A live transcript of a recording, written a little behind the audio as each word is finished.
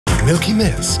Milky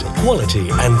Mist, quality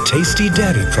and tasty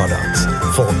dairy products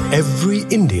for every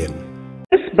Indian.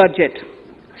 This budget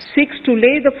seeks to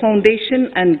lay the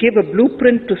foundation and give a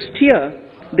blueprint to steer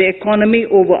the economy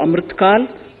over Amritkal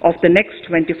of the next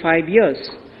 25 years,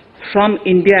 from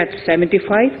India at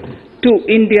 75 to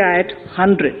India at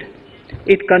 100.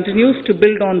 It continues to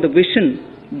build on the vision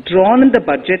drawn in the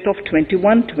budget of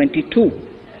 21-22.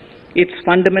 Its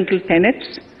fundamental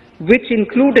tenets, which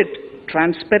included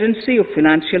transparency of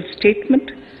financial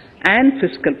statement and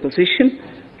fiscal position,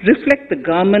 reflect the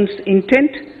government's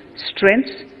intent,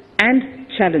 strengths, and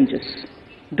challenges.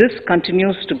 This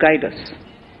continues to guide us.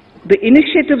 The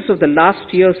initiatives of the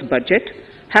last year's budget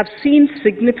have seen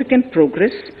significant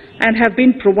progress and have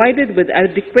been provided with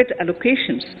adequate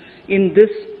allocations in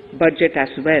this budget as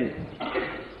well.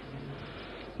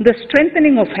 The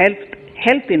strengthening of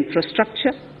health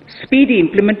infrastructure, speedy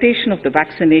implementation of the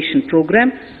vaccination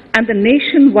program, and the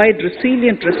nationwide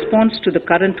resilient response to the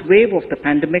current wave of the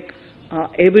pandemic are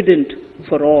evident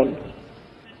for all.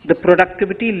 The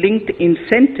productivity-linked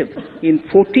incentive in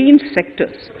 14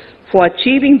 sectors for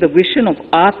achieving the vision of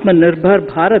Atmanirbhar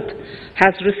Bharat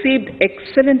has received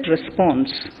excellent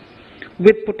response,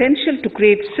 with potential to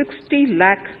create 60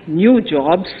 lakh new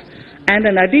jobs and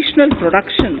an additional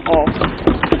production of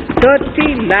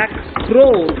 30 lakh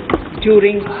crore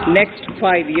during next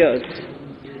 5 years.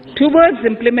 Towards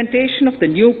implementation of the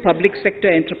new public sector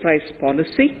enterprise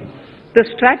policy, the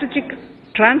strategic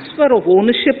transfer of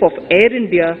ownership of Air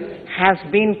India has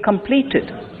been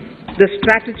completed. The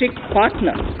strategic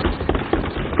partner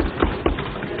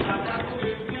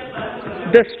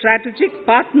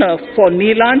for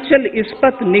Neelachal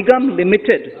Ispat Nigam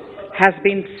Limited has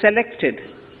been selected.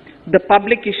 The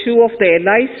public issue of the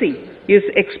LIC is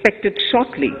expected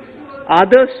shortly.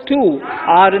 Others too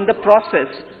are in the process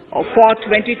for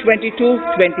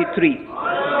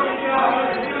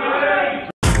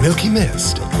 2022-23. Milky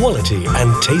Mist, quality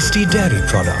and tasty dairy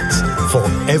products for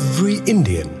every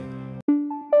Indian.